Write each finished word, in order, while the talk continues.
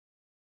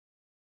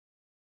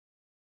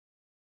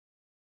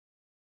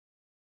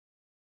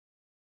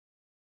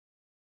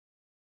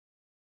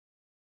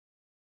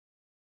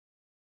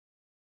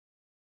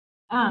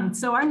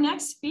So our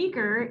next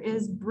speaker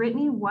is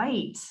Brittany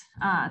White.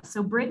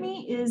 So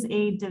Brittany is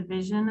a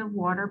division of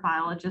water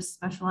biologist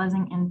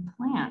specializing in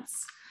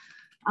plants.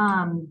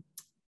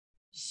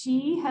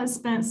 She has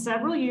spent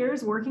several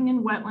years working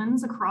in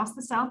wetlands across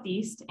the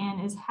Southeast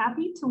and is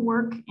happy to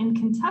work in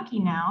Kentucky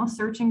now,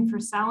 searching for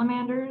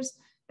salamanders,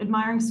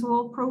 admiring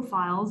soil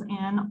profiles,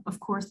 and of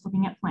course,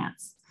 looking at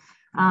plants.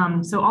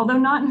 So although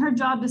not in her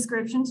job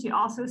description, she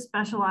also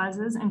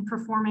specializes in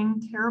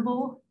performing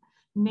terrible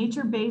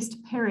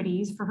nature-based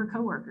parodies for her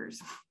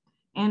coworkers.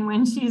 And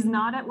when she's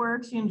not at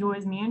work, she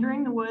enjoys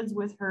meandering the woods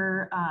with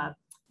her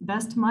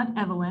best mutt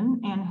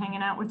Evelyn and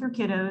hanging out with her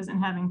kiddos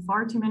and having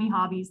far too many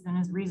hobbies than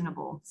is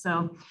reasonable.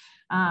 So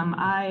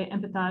I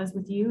empathize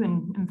with you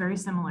and am very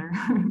similar,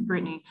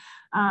 Brittany.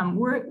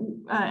 We're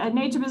at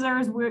Nature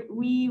Bazaars,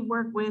 we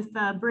work with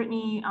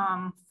Brittany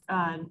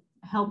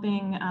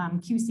helping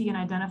QC and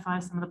identify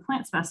some of the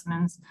plant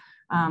specimens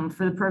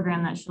for the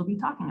program that she'll be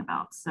talking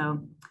about.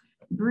 So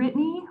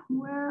Brittany,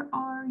 where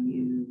are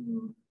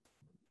you?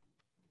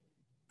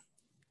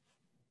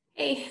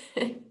 Hey.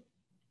 Yay.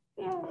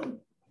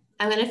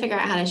 I'm going to figure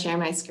out how to share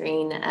my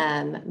screen.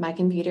 My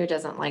computer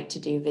doesn't like to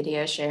do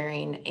video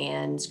sharing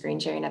and screen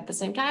sharing at the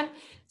same time.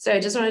 So I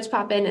just wanted to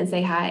pop in and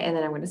say hi, and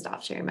then I'm going to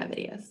stop sharing my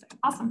videos. So.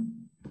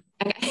 Awesome.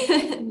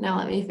 Okay, now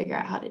let me figure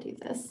out how to do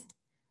this.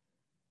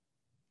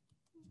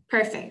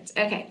 Perfect.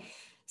 Okay,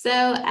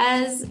 so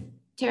as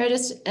Tara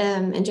just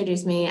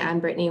introduced me,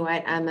 I'm Brittany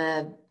White. I'm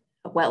a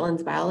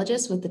wetlands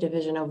biologist with the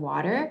Division of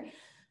Water.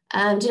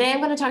 Today, I'm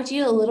going to talk to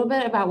you a little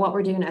bit about what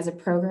we're doing as a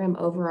program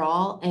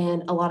overall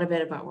and a lot of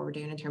bit about what we're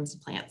doing in terms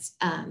of plants.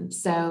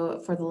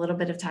 So for the little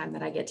bit of time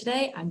that I get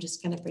today, I'm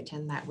just going to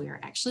pretend that we are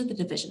actually the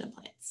Division of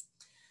Plants.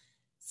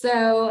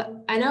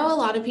 So I know a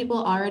lot of people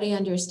already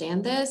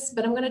understand this,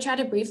 but I'm going to try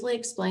to briefly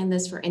explain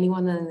this for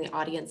anyone in the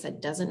audience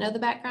that doesn't know the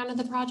background of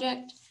the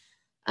project.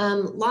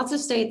 Lots of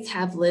states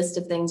have lists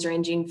of things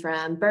ranging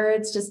from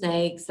birds to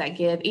snakes that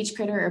give each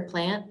critter or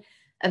plant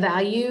a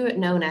value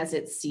known as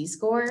its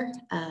C-score.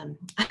 I'm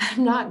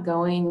not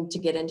going to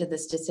get into the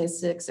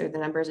statistics or the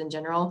numbers in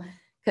general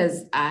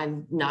because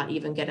I'm not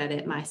even good at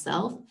it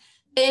myself.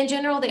 But in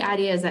general, the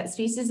idea is that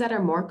species that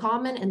are more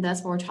common and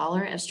thus more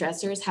tolerant of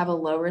stressors have a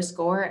lower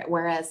score,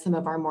 whereas some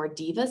of our more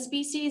diva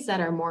species that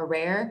are more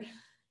rare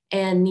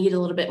and need a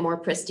little bit more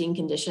pristine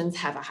conditions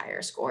have a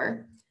higher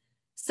score.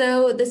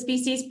 So the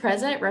species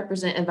present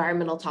represent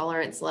environmental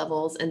tolerance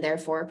levels and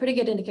therefore pretty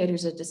good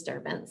indicators of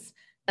disturbance.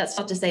 That's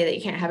not to say that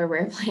you can't have a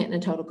rare plant in a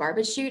total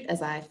garbage chute,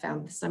 as I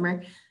found this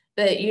summer,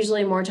 but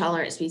usually more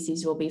tolerant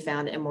species will be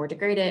found in more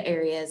degraded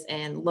areas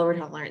and lower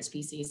tolerant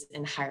species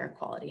in higher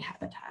quality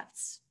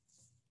habitats.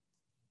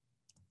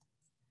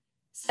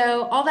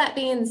 So all that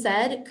being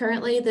said,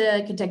 currently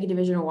the Kentucky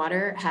Division of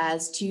Water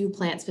has 2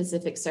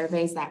 plant-specific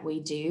surveys that we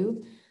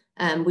do.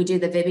 We do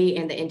the VIBI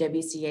and the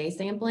NWCA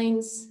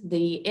samplings.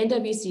 The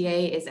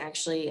NWCA is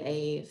actually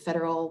a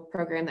federal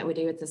program that we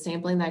do. It's a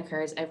sampling that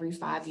occurs every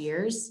 5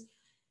 years.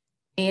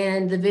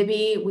 And the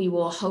VIBI, we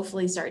will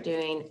hopefully start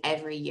doing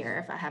every year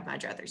if I have my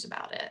druthers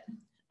about it.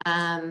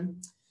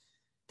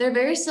 They're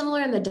very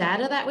similar in the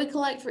data that we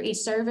collect for each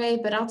survey,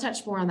 but I'll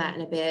touch more on that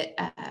in a bit.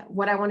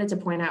 What I wanted to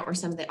point out were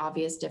some of the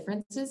obvious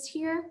differences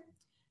here,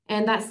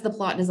 and that's the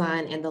plot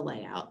design and the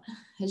layout.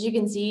 As you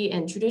can see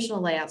in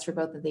traditional layouts for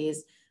both of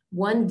these,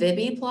 one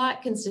VIBI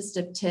plot consists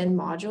of 10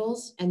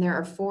 modules, and there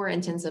are 4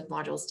 intensive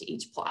modules to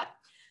each plot.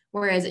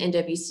 Whereas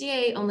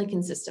NWCA only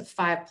consists of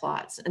 5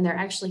 plots, and they're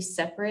actually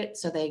separate,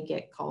 so they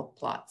get called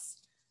plots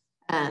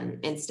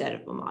instead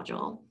of a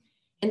module.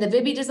 In the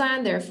VIBI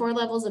design, there are 4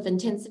 levels of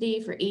intensity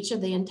for each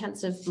of the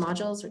intensive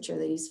modules, which are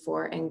these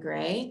 4 in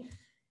gray.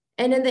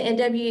 And in the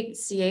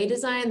NWCA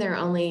design, there are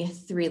only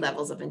 3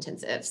 levels of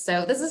intensive.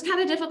 So this is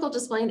kind of difficult to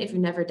explain if you've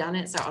never done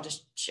it, so I'll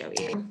just show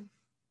you.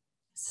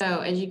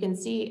 So as you can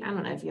see, I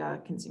don't know if y'all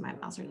can see my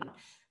mouse or not,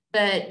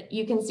 but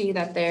you can see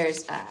that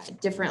there's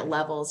different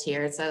levels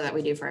here so that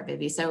we do for our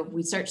VIBI. So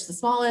we search the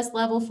smallest,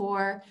 level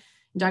 4,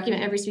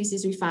 document every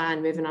species we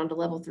find, moving on to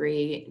level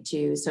 3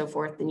 to so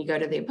forth. Then you go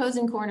to the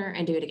opposing corner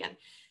and do it again.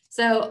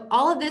 So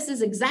all of this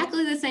is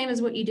exactly the same as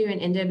what you do in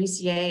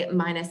NWCA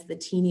minus the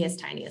teeniest,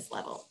 tiniest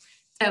level.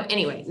 So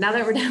anyway, now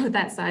that we're done with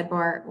that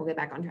sidebar, we'll get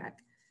back on track.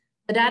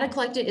 The data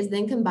collected is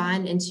then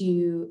combined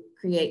into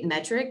create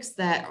metrics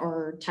that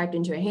are typed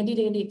into a handy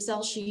dandy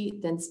Excel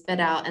sheet, then spit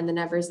out and the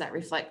numbers that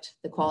reflect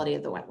the quality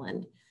of the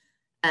wetland.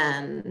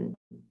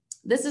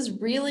 This is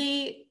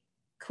really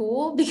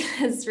cool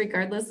because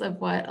regardless of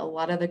what a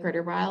lot of the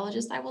critter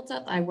biologists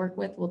I work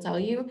with will tell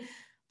you,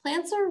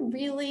 plants are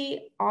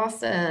really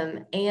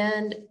awesome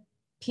and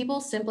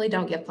people simply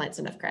don't give plants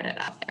enough credit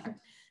out there.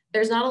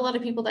 There's not a lot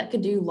of people that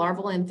could do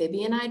larval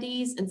amphibian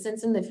IDs, and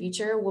since in the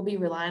future we'll be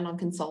relying on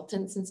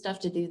consultants and stuff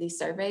to do these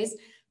surveys,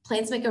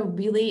 plants make a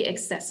really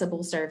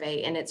accessible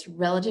survey and it's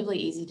relatively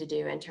easy to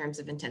do in terms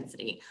of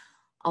intensity.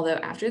 Although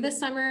after this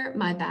summer,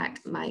 my back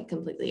might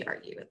completely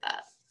argue with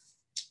that.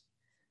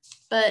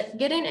 But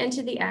getting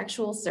into the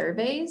actual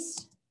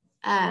surveys,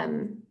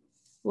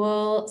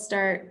 we'll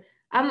start.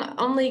 I'm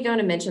only going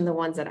to mention the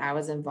ones that I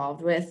was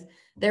involved with,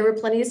 There were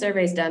plenty of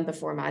surveys done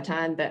before my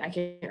time, but I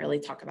can't really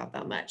talk about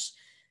that much.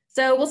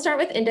 So we'll start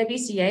with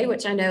NWCA,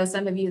 which I know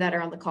some of you that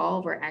are on the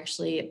call were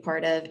actually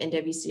part of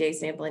NWCA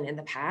sampling in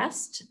the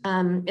past.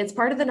 It's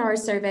part of the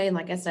NARS survey, and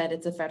like I said,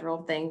 it's a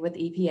federal thing with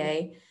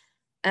EPA.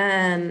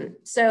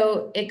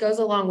 So it goes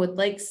along with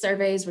lake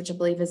surveys, which I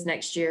believe is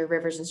next year,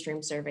 rivers and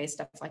stream surveys,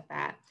 stuff like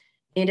that.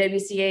 The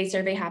NWCA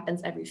survey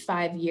happens every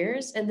 5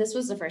 years, and this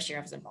was the first year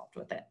I was involved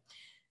with it.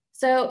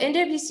 So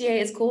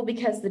NWCA is cool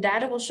because the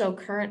data will show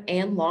current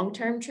and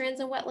long-term trends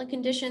in wetland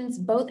conditions,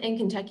 both in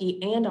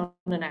Kentucky and on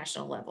a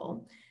national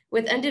level.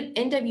 With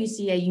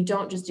NWCA, you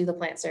don't just do the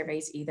plant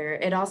surveys either.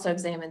 It also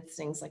examines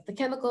things like the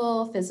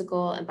chemical,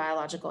 physical, and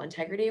biological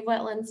integrity of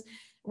wetlands.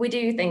 We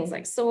do things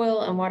like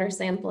soil and water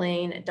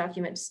sampling,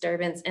 document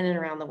disturbance in and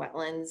around the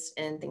wetlands,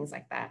 and things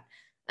like that.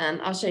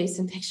 I'll show you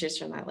some pictures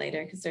from that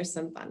later because there's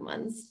some fun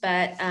ones.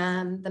 But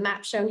the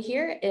map shown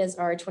here is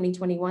our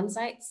 2021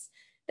 sites.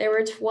 There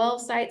were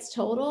 12 sites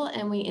total,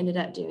 and we ended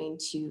up doing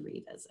 2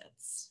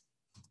 revisits.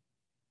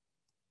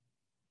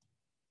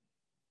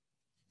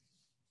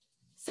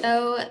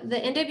 So the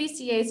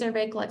NWCA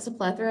survey collects a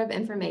plethora of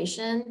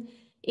information.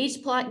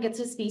 Each plot gets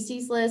a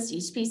species list.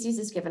 Each species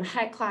is given a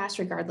height class,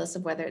 regardless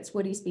of whether it's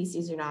woody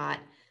species or not,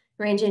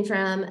 ranging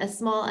from as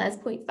small as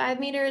 0.5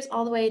 meters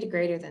all the way to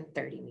greater than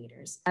 30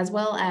 meters, as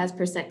well as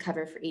percent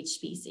cover for each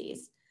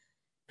species.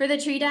 For the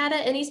tree data,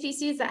 any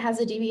species that has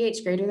a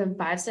DBH greater than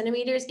 5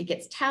 centimeters, it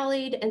gets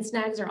tallied, and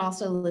snags are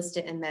also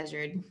listed and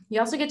measured.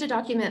 You also get to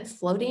document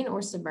floating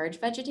or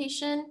submerged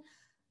vegetation,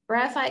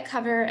 bryophyte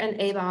cover, and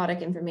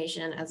abiotic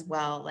information as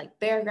well, like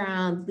bare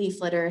ground, leaf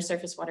litter,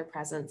 surface water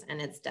presence,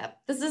 and its depth.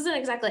 This isn't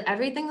exactly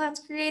everything that's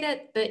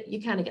created, but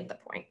you kind of get the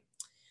point.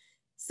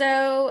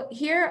 So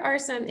here are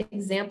some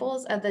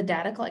examples of the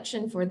data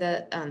collection for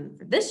the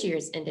for this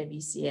year's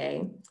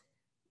NWCA.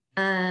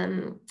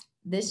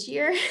 This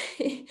year,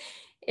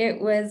 it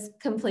was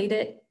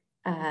completed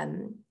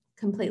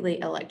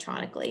completely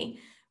electronically,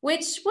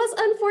 which was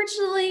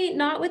unfortunately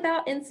not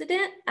without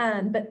incident,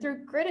 but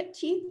through gritted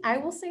teeth, I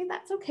will say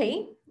that's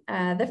okay.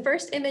 The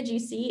first image you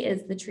see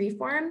is the tree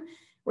form,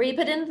 where you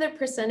put in the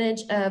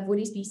percentage of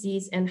woody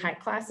species and height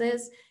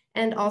classes,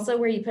 and also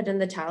where you put in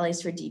the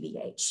tallies for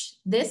DBH.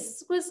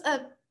 This was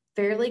a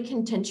fairly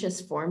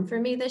contentious form for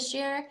me this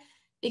year,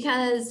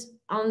 because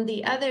on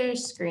the other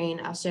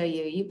screen, I'll show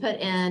you, you put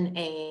in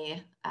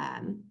a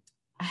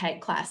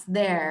height class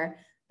there,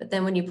 but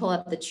then when you pull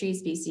up the tree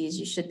species,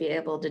 you should be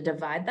able to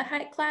divide the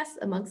height class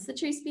amongst the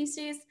tree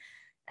species.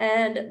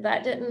 And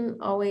that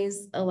didn't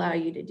always allow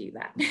you to do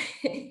that.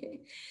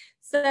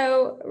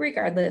 So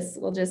regardless,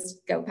 we'll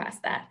just go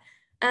past that.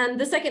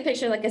 The second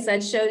picture, like I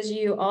said, shows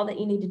you all that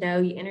you need to know.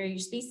 You enter your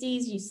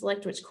species, you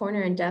select which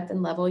corner and depth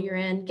and level you're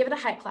in, give it a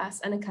height class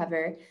and a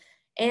cover.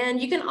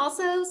 And you can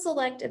also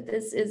select if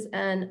this is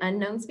an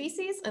unknown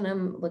species, and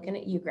I'm looking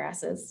at you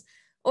grasses,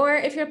 or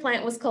if your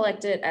plant was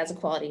collected as a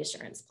quality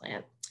assurance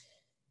plant.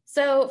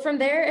 So from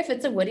there, if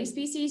it's a woody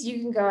species, you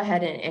can go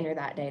ahead and enter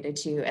that data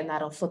too, and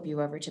that'll flip you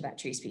over to that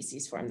tree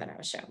species form that I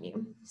was showing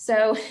you.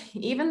 So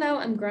even though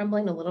I'm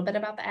grumbling a little bit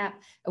about the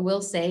app, I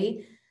will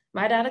say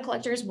my data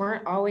collectors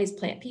weren't always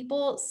plant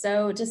people.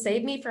 So to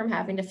save me from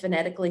having to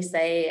phonetically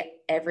say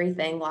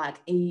everything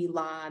like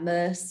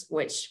elamus,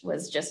 which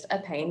was just a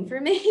pain for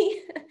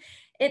me,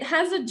 it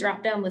has a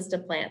drop-down list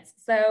of plants.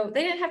 So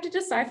they didn't have to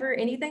decipher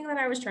anything that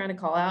I was trying to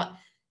call out.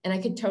 And I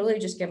could totally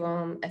just give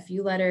them a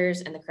few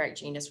letters and the correct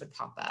genus would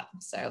pop up.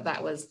 So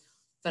that was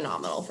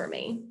phenomenal for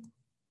me.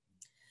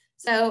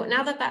 So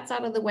now that that's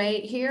out of the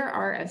way, here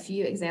are a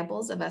few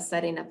examples of us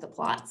setting up the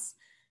plots.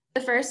 The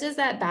first is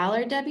that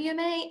Ballard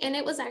WMA, and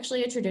it was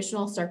actually a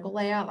traditional circle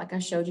layout like I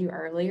showed you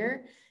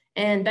earlier.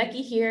 And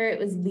Becky here, it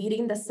was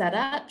leading the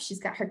setup. She's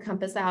got her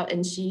compass out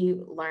and she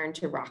learned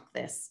to rock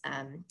this.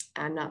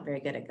 I'm not very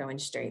good at going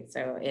straight,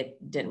 so it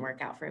didn't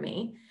work out for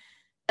me.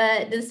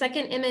 The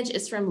second image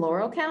is from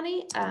Laurel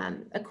County.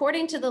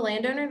 According to the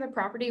landowner, the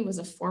property was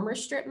a former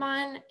strip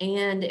mine,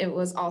 and it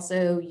was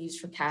also used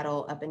for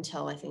cattle up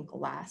until I think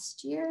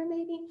last year,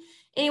 maybe.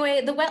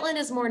 Anyway, the wetland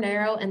is more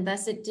narrow, and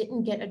thus it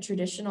didn't get a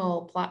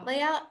traditional plot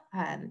layout.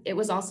 It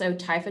was also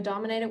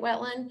Typha-dominated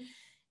wetland,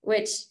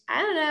 which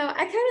I don't know,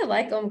 I kind of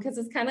like them because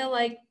it's kind of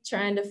like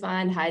trying to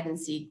find hide and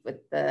seek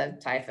with the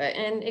Typha,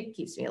 and it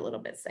keeps me a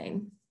little bit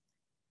sane.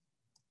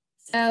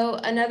 So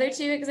another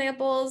 2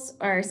 examples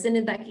are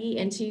Becky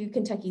into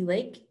Kentucky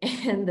Lake,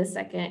 and the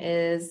second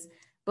is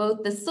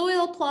both the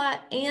soil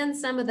plot and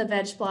some of the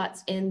veg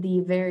plots in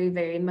the very,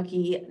 very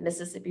mucky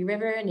Mississippi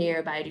River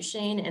near Bayou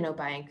Duchesne and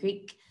Obion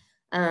Creek.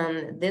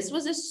 This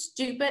was a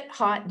stupid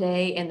hot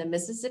day and the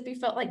Mississippi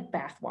felt like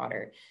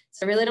bathwater.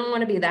 So I really don't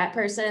want to be that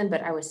person,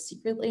 but I was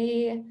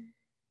secretly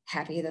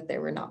happy that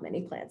there were not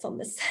many plants on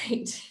this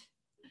site.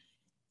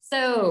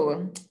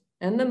 So,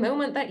 and the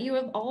moment that you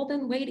have all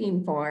been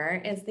waiting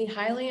for is the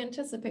highly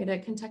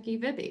anticipated Kentucky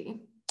VIBI.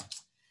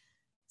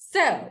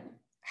 So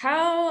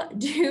how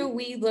do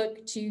we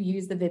look to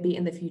use the VIBI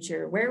in the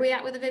future? Where are we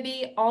at with the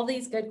VIBI? All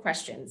these good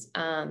questions.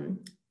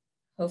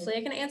 Hopefully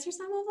I can answer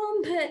some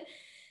of them, but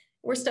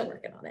we're still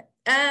working on it.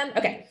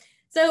 Okay,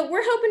 So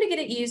we're hoping to get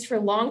it used for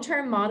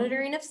long-term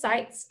monitoring of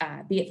sites,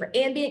 be it for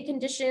ambient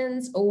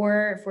conditions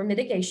or for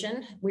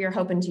mitigation. We are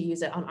hoping to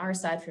use it on our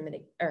side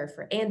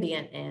for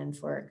ambient and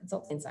for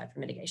consulting side for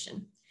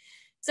mitigation.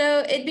 So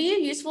it'd be a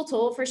useful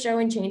tool for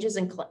showing changes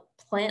in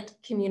plant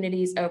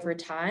communities over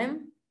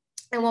time.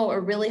 And what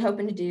we're really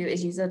hoping to do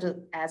is use it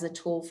as a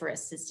tool for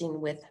assisting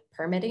with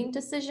permitting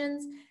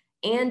decisions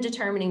and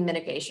determining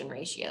mitigation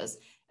ratios.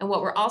 And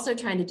what we're also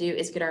trying to do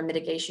is get our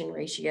mitigation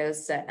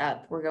ratios set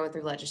up. We're going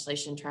through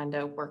legislation, trying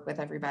to work with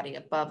everybody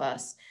above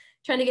us,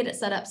 trying to get it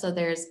set up so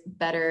there's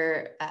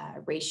better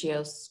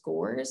ratio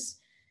scores.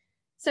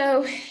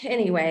 So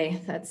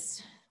anyway,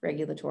 that's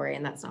regulatory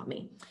and that's not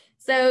me.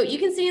 So you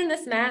can see in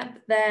this map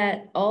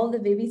that all the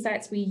VIBI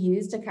sites we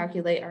use to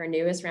calculate our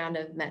newest round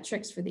of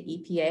metrics for the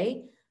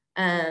EPA,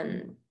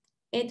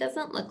 it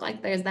doesn't look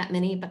like there's that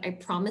many, but I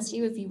promise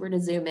you, if you were to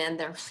zoom in,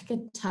 there's like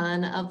a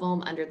ton of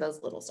them under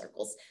those little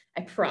circles.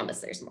 I promise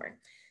there's more.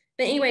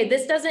 But anyway,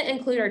 this doesn't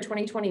include our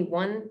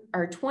 2021,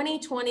 our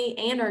 2020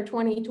 and our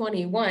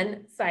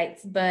 2021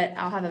 sites, but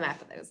I'll have a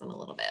map of those in a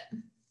little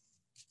bit.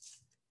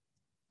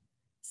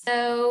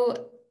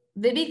 So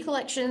VIBI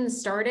collection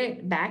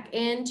started back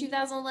in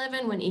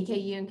 2011 when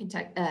EKU and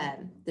Kentucky,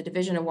 the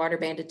Division of Water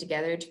banded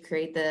together to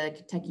create the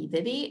Kentucky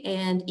VIBI,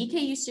 and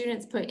EKU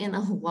students put in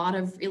a lot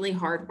of really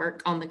hard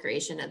work on the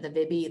creation of the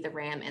VIBI, the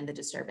RAM, and the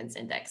disturbance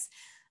index.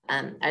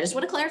 I just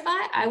want to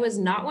clarify, I was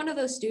not one of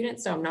those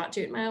students, so I'm not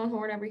tooting my own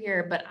horn over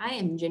here, but I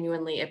am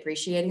genuinely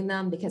appreciating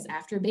them because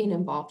after being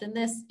involved in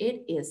this,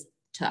 it is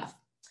tough.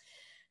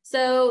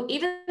 So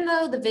even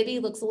though the VIBI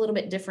looks a little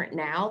bit different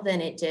now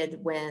than it did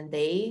when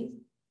they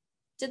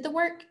did the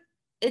work,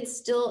 it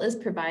still is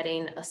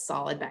providing a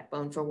solid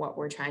backbone for what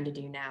we're trying to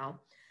do now.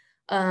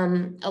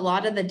 A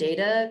lot of the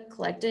data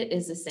collected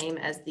is the same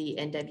as the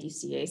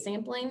NWCA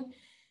sampling.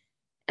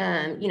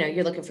 You know,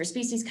 you're looking for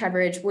species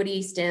coverage,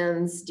 woody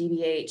stems,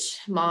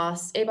 DBH,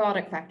 moss,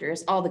 abiotic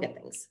factors, all the good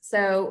things.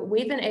 So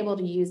we've been able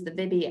to use the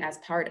VIBI as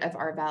part of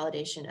our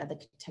validation of the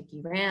Kentucky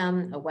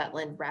RAM, a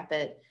wetland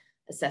rapid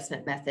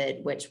assessment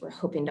method, which we're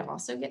hoping to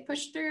also get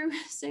pushed through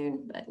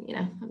soon, but you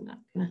know, I'm not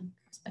gonna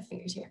cross my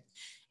fingers here.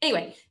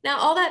 Anyway, now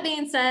all that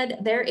being said,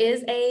 there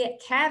is a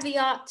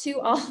caveat to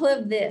all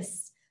of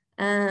this.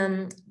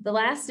 The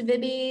last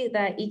VIBI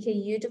that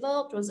EKU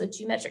developed was a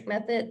geometric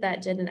method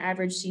that did an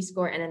average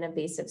C-score and an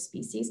invasive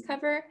species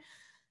cover.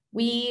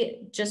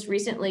 We just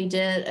recently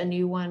did a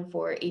new one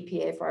for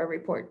EPA for our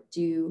report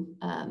due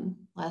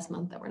last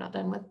month that we're not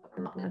done with, but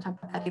we're not going to talk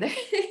about that either.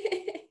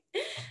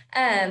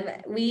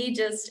 We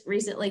just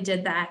recently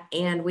did that,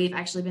 and we've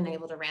actually been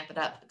able to ramp it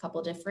up a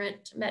couple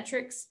different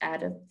metrics,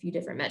 add a few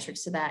different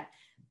metrics to that.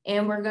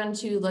 And we're going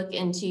to look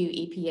into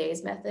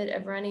EPA's method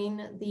of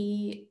running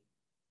the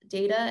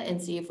data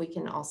and see if we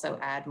can also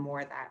add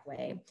more that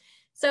way.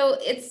 So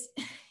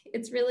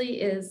it's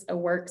really is a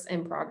works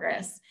in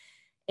progress.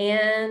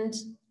 And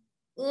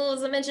well,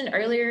 as I mentioned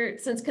earlier,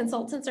 since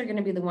consultants are going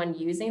to be the one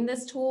using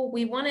this tool,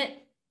 we want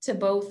it to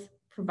both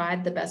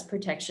provide the best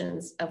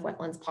protections of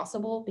wetlands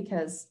possible,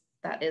 because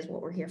that is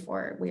what we're here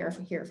for. We are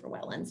here for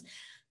wetlands,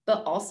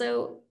 but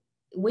also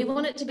we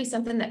want it to be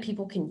something that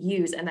people can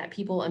use and that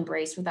people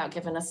embrace without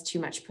giving us too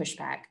much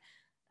pushback.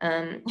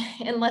 And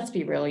let's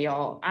be real,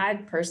 y'all. I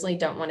personally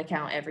don't want to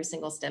count every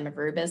single stem of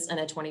rubus in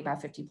a 20 by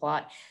 50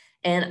 plot.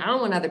 And I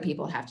don't want other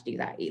people to have to do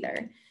that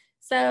either.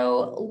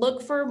 So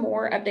look for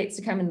more updates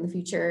to come in the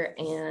future,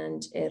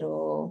 and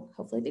it'll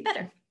hopefully be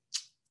better.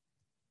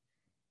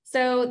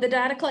 So the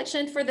data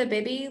collection for the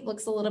VIBI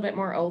looks a little bit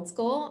more old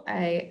school.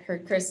 I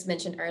heard Chris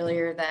mention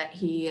earlier that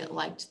he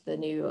liked the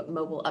new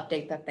mobile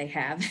update that they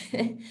have.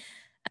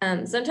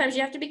 Sometimes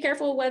you have to be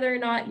careful whether or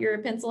not your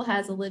pencil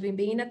has a living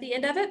being at the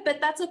end of it, but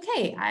that's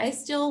okay. I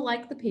still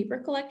like the paper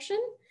collection.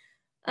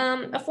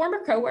 A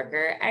former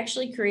coworker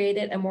actually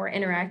created a more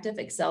interactive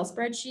Excel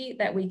spreadsheet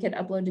that we could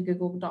upload to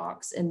Google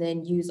Docs and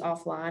then use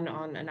offline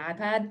on an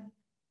iPad.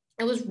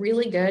 It was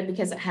really good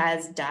because it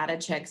has data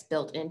checks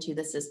built into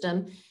the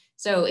system.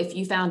 So if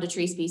you found a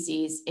tree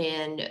species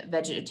in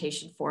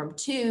vegetation form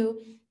 2,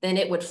 then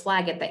it would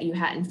flag it that you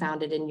hadn't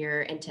found it in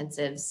your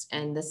intensives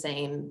and the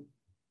same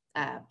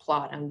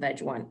plot on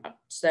Veg 1.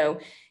 So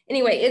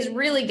anyway, it's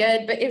really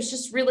good, but it was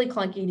just really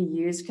clunky to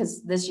use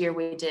because this year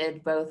we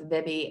did both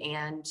VIBI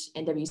and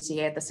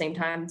NWCA at the same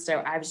time. So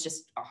I was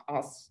just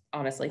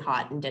honestly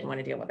hot and didn't want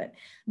to deal with it.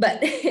 But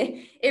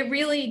it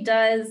really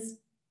does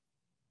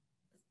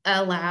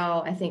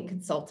allow, I think,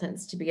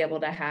 consultants to be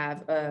able to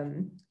have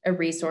a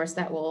resource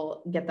that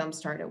will get them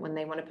started when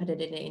they want to put it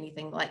into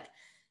anything like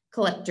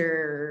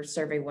collector,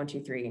 survey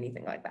 123,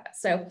 anything like that.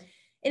 So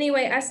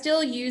anyway, I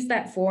still use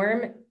that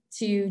form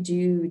to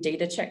do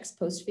data checks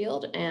post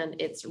field, and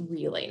it's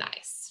really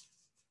nice.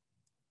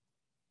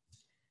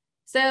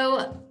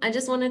 So I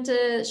just wanted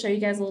to show you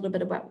guys a little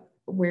bit about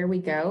where we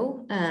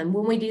go.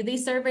 When we do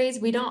these surveys,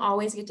 we don't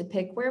always get to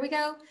pick where we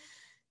go.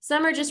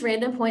 Some are just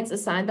random points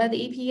assigned by the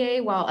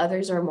EPA, while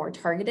others are more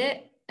targeted.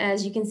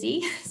 As you can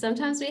see,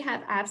 sometimes we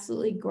have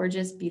absolutely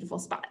gorgeous, beautiful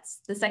spots.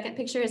 The second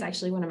picture is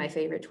actually one of my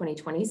favorite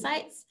 2020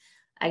 sites.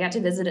 I got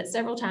to visit it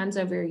several times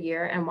over a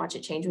year and watch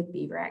it change with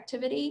beaver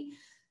activity.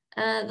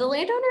 The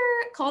landowner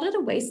called it a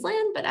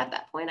wasteland, but at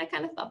that point, I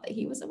kind of thought that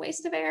he was a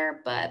waste of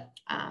air, but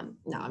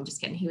no, I'm just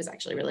kidding. He was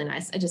actually really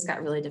nice. I just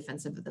got really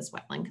defensive with this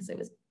wetland because it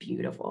was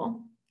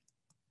beautiful.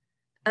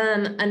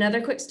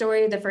 Another quick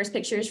story, the first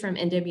pictures from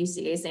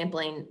NWCA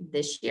sampling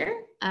this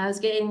year. I was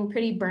getting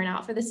pretty burnt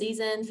out for the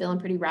season, feeling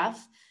pretty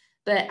rough,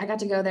 but I got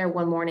to go there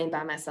one morning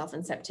by myself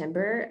in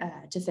September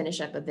to finish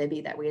up a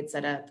Vibby that we had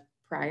set up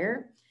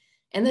prior.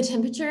 And the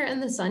temperature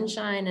and the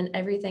sunshine and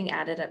everything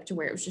added up to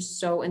where it was just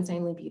so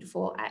insanely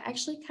beautiful. I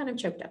actually kind of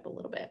choked up a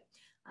little bit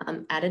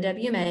at a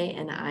WMA,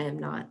 and I am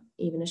not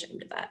even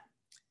ashamed of that.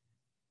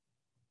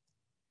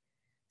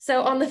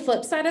 So on the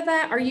flip side of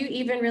that, are you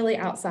even really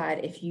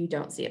outside if you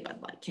don't see a Bud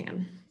Light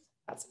can?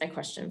 That's my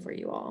question for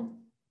you all.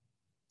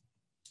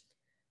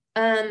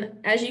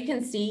 As you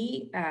can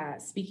see,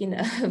 speaking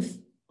of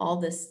all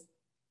this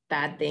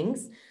bad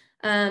things,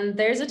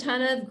 there's a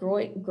ton of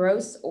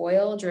gross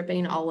oil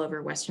dripping all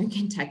over Western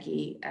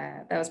Kentucky.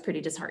 That was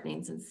pretty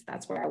disheartening since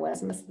that's where I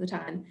was most of the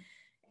time.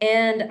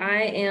 And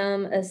I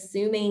am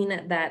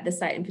assuming that the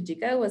site in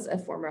Paducah was a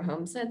former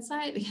homestead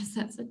site because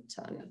that's a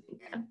ton of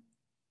data.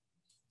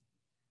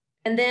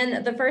 And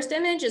then the first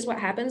image is what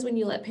happens when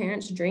you let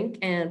parents drink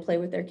and play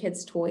with their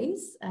kids'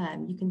 toys.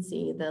 You can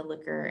see the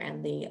liquor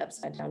and the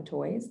upside down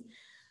toys.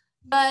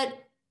 But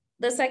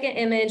the second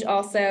image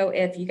also,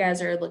 if you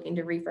guys are looking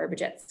to refurb a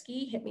jet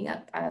ski, hit me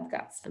up. I've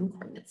got some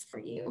coordinates for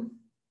you.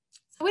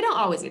 So we don't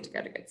always get to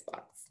go to good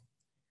spots.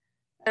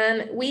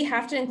 We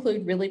have to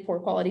include really poor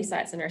quality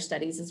sites in our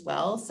studies as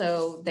well.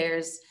 So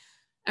there's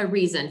a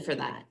reason for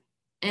that.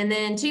 And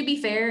then to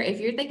be fair, if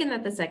you're thinking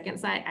that the second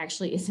site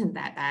actually isn't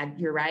that bad,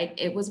 you're right.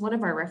 It was one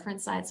of our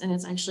reference sites and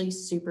it's actually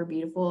super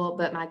beautiful,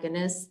 but my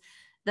goodness,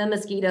 the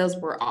mosquitoes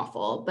were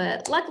awful.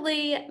 But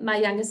luckily, my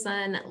youngest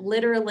son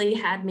literally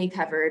had me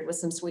covered with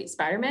some sweet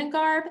Spider-Man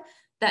garb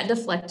that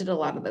deflected a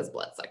lot of those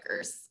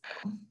bloodsuckers.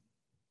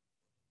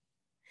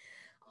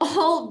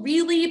 All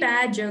really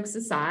bad jokes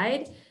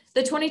aside,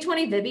 the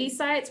 2020 Vibby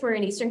sites were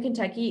in Eastern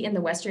Kentucky in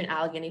the Western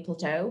Allegheny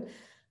Plateau.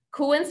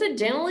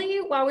 Coincidentally,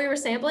 while we were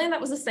sampling, that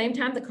was the same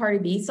time the Cardi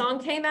B song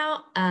came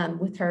out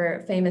with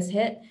her famous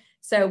hit.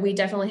 So we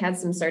definitely had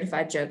some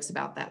certified jokes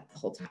about that the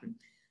whole time.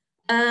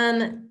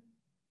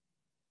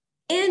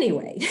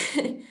 Anyway,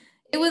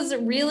 it was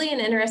really an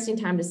interesting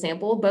time to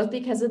sample, both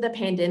because of the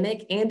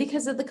pandemic and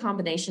because of the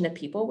combination of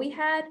people we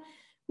had.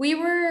 We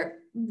were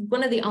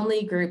one of the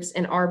only groups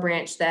in our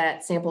branch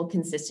that sampled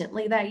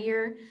consistently that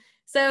year.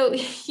 So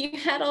you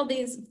had all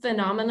these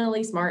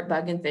phenomenally smart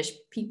bug and fish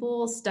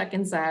people stuck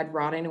inside,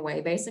 rotting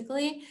away,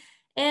 basically.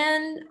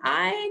 And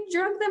I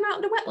drug them out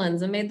into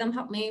wetlands and made them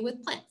help me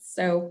with plants.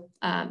 So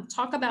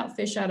talk about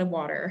fish out of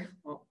water.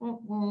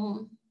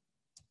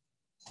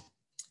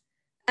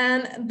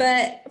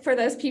 But for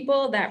those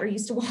people that were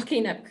used to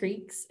walking up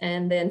creeks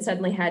and then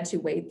suddenly had to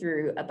wade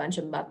through a bunch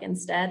of muck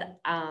instead,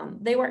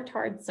 they worked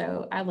hard.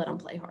 So I let them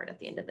play hard at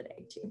the end of the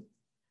day too.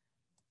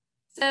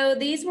 So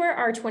these were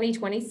our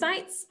 2020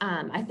 sites.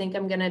 I think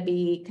I'm gonna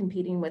be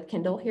competing with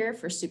Kendall here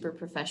for super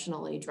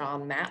professionally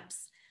drawn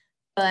maps,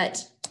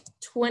 but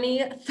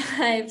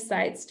 25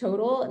 sites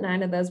total,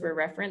 9 of those were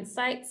reference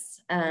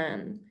sites.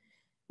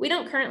 We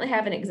don't currently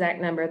have an exact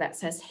number that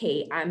says,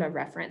 hey, I'm a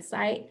reference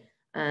site.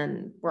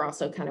 We're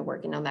also kind of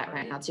working on that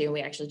right now too. And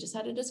we actually just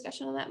had a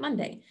discussion on that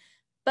Monday,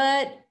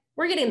 but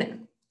we're getting there.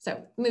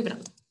 So moving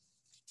on.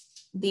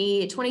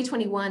 The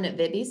 2021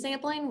 Vibby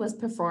sampling was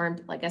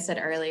performed, like I said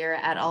earlier,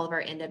 at all of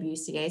our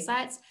NWCA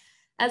sites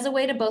as a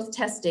way to both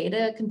test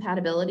data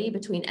compatibility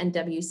between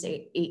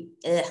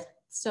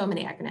so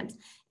many acronyms,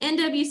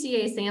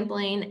 NWCA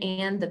sampling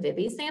and the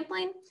Vibby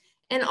sampling,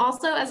 and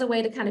also as a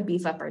way to kind of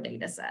beef up our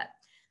data set.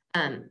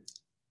 It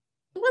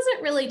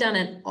wasn't really done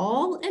at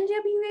all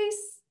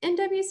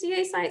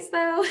NWCA sites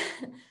though.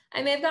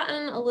 I may have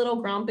gotten a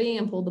little grumpy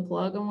and pulled the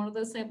plug on one of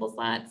those sample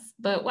sites,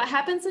 but what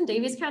happens in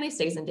Daviess County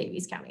stays in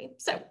Daviess County.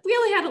 So we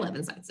only had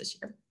 11 sites this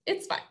year.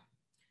 It's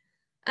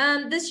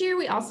fine. This year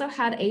we also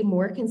had a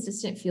more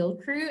consistent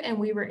field crew and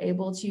we were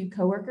able to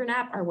coworker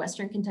nap our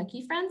Western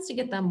Kentucky friends to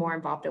get them more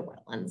involved in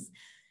wetlands.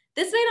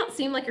 This may not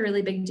seem like a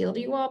really big deal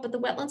to you all, but the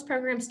wetlands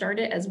program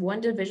started as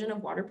one division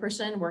of water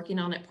person working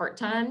on it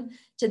part-time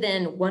to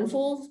then one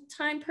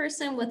full-time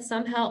person with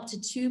some help to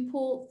 2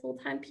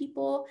 full-time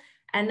people.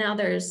 And now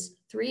there's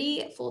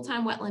 3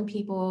 full-time wetland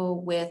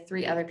people with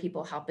 3 other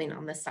people helping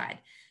on this side.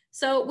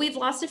 So we've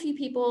lost a few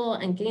people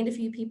and gained a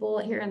few people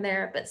here and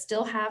there, but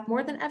still have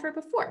more than ever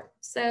before.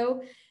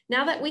 So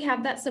now that we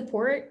have that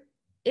support,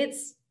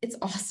 it's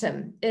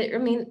awesome.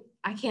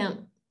 I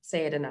can't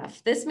say it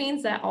enough. This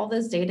means that all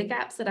those data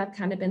gaps that I've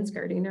kind of been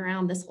skirting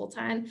around this whole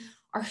time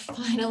are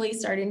finally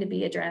starting to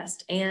be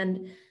addressed.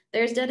 And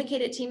there's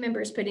dedicated team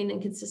members putting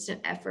in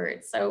consistent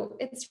effort. So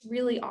it's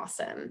really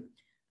awesome.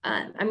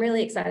 I'm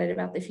really excited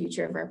about the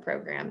future of our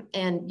program.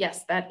 And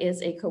yes, that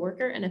is a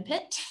coworker in a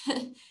pit.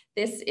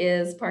 This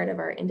is part of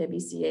our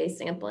NWCA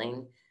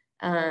sampling.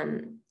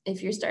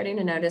 If you're starting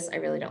to notice, I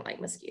really don't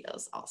like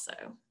mosquitoes also.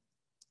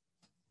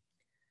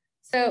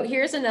 So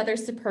here's another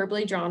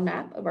superbly drawn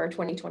map of our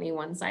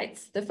 2021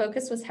 sites. The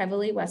focus was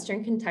heavily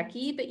Western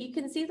Kentucky, but you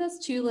can see those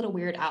two little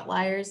weird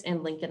outliers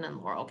in Lincoln and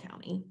Laurel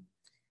County.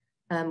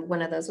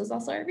 One of those was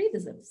also our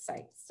revisit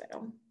site.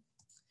 So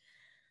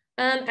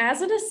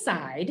as an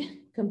aside,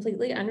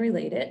 completely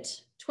unrelated,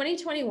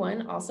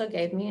 2021 also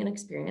gave me an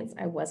experience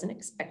I wasn't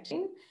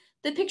expecting.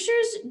 The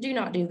pictures do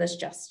not do this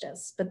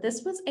justice, but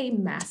this was a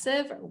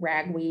massive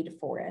ragweed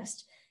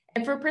forest.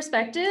 And for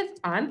perspective,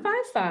 I'm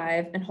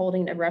 5'5" and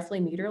holding a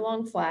roughly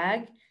meter-long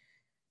flag,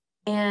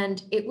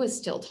 and it was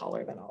still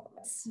taller than all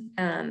of us.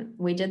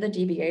 We did the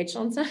DBH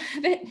on some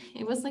of it.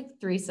 It was like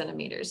 3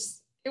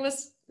 centimeters. It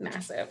was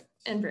massive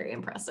and very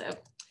impressive.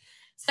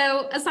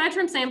 So aside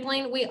from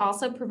sampling, we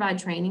also provide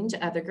training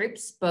to other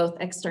groups, both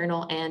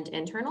external and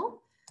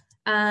internal.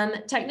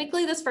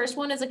 Technically, this first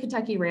one is a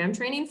Kentucky Ram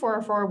training for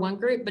our 401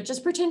 group, but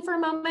just pretend for a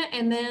moment.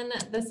 And then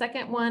the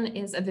second one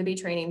is a VIBI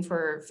training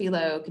for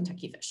philo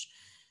Kentucky fish.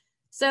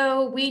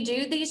 So we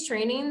do these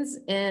trainings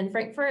in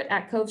Frankfort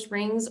at Cove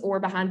Springs or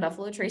behind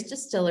Buffalo Trace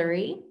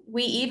Distillery.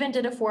 We even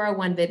did a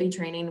 401 VIBI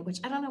training, which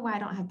I don't know why I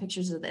don't have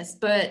pictures of this,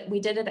 but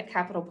we did it at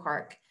Capitol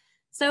Park.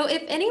 So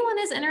if anyone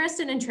is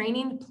interested in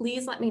training,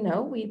 please let me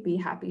know. We'd be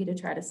happy to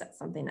try to set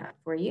something up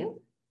for you.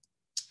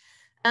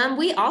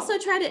 We also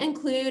try to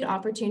include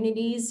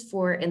opportunities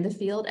for in the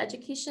field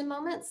education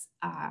moments.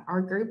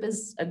 Our group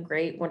is a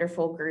great,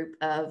 wonderful group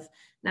of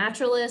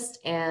naturalists,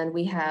 and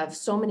we have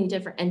so many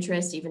different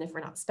interests, even if we're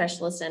not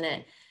specialists in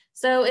it.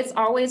 So it's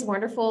always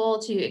wonderful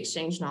to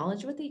exchange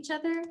knowledge with each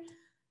other.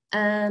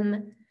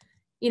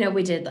 You know,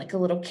 we did like a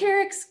little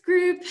Carrick's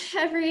group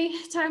every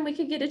time we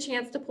could get a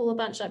chance to pull a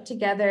bunch up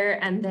together.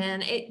 And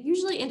then it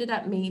usually ended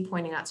up me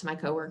pointing out to my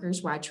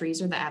coworkers why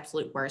trees are the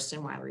absolute worst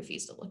and why I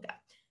refuse to look up.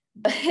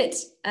 But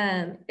it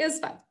was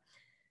fun.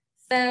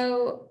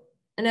 So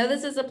I know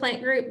this is a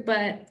plant group,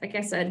 but like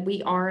I said,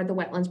 we are the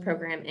wetlands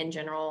program in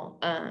general.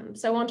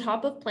 So on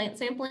top of plant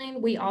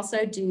sampling, we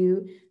also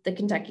do the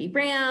Kentucky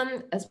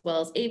Ram, as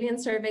well as avian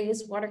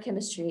surveys, water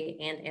chemistry,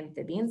 and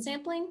amphibian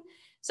sampling.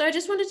 So I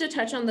just wanted to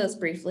touch on those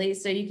briefly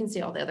so you can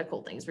see all the other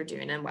cool things we're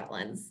doing in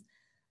wetlands.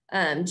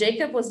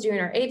 Jacob was doing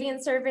our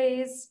avian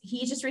surveys.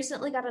 He just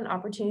recently got an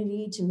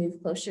opportunity to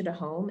move closer to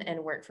home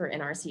and work for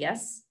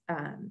NRCS.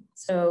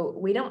 So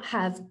we don't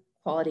have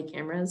quality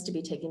cameras to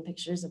be taking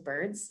pictures of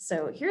birds.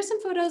 So here's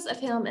some photos of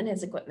him and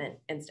his equipment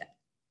instead.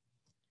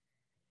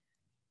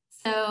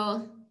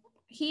 So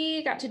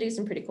he got to do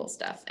some pretty cool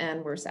stuff,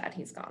 and we're sad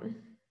he's gone.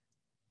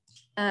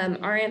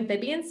 Our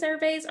amphibian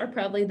surveys are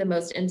probably the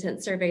most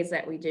intense surveys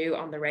that we do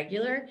on the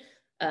regular.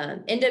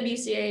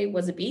 NWCA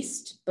was a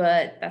beast,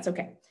 but that's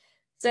okay.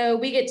 So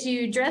we get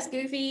to dress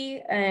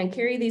goofy and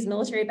carry these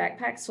military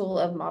backpacks full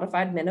of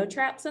modified minnow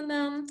traps in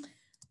them.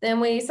 Then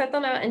we set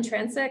them out in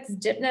transects,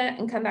 dip net,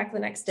 and come back the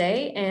next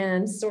day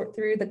and sort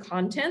through the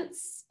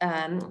contents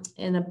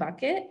in a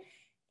bucket.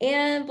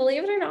 And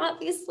believe it or not,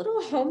 these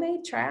little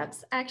homemade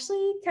traps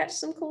actually catch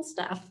some cool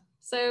stuff.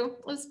 So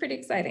it was pretty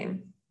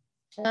exciting.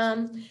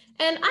 And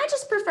I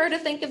just prefer to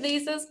think of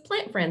these as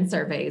plant friend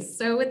surveys.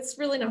 So it's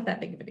really not that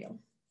big of a deal.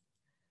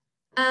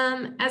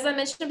 As I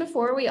mentioned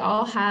before, we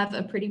all have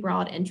a pretty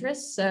broad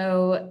interest.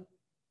 So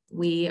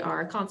we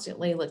are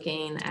constantly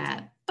looking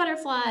at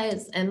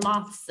butterflies and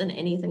moths and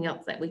anything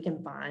else that we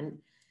can find.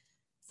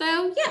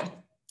 So yeah,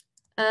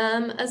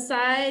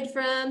 aside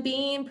from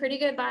being pretty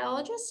good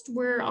biologists,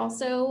 we're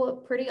also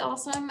pretty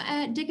awesome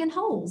at digging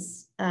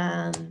holes,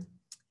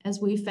 as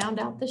we found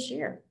out this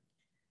year.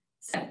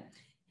 So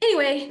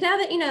anyway, now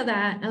that you know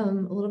that a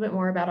little bit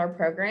more about our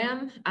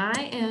program,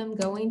 I am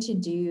going to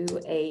do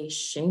a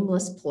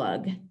shameless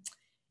plug.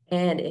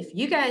 And if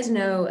you guys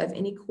know of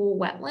any cool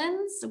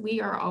wetlands,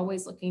 we are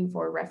always looking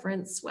for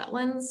reference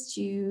wetlands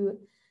to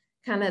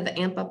kind of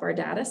amp up our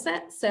data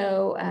set.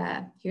 So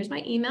here's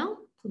my email.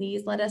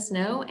 Please let us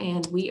know,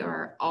 and we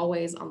are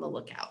always on the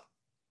lookout.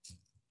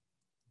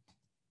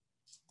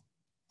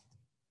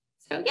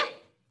 So yeah.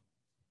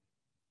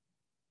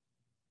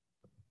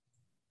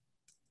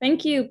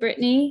 Thank you,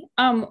 Brittany.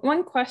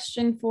 One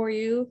question for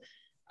you.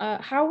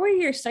 How were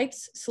your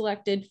sites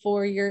selected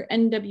for your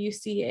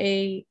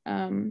NWCA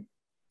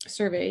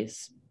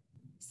surveys?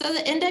 So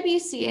the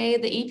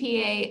NWCA, the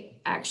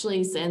EPA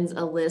actually sends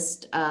a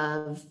list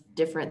of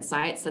different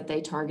sites that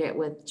they target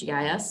with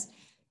GIS.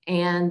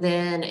 And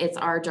then it's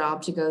our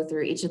job to go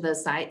through each of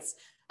those sites.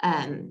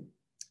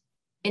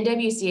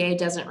 NWCA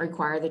doesn't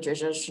require the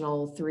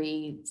traditional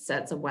 3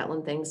 sets of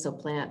wetland things, so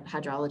plant,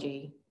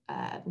 hydrology,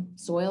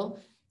 soil.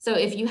 So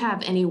if you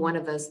have any one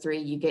of those 3,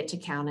 you get to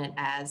count it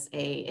as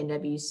a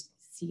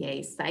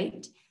NWCA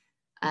site.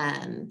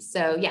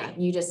 So yeah,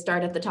 you just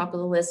start at the top of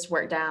the list,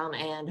 work down,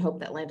 and hope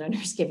that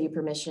landowners give you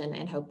permission,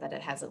 and hope that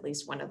it has at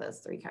least one of those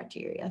 3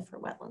 criteria for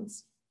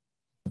wetlands.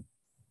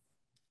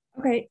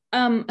 Okay,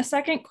 a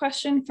second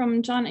question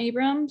from John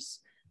Abrams.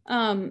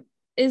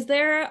 Is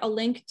there a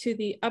link to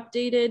the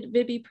updated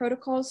VIBI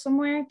protocols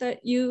somewhere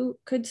that you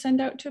could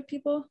send out to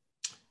people?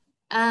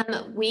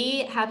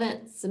 We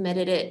haven't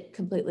submitted it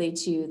completely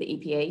to the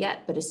EPA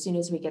yet, but as soon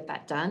as we get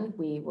that done,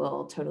 we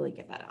will totally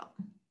get that out.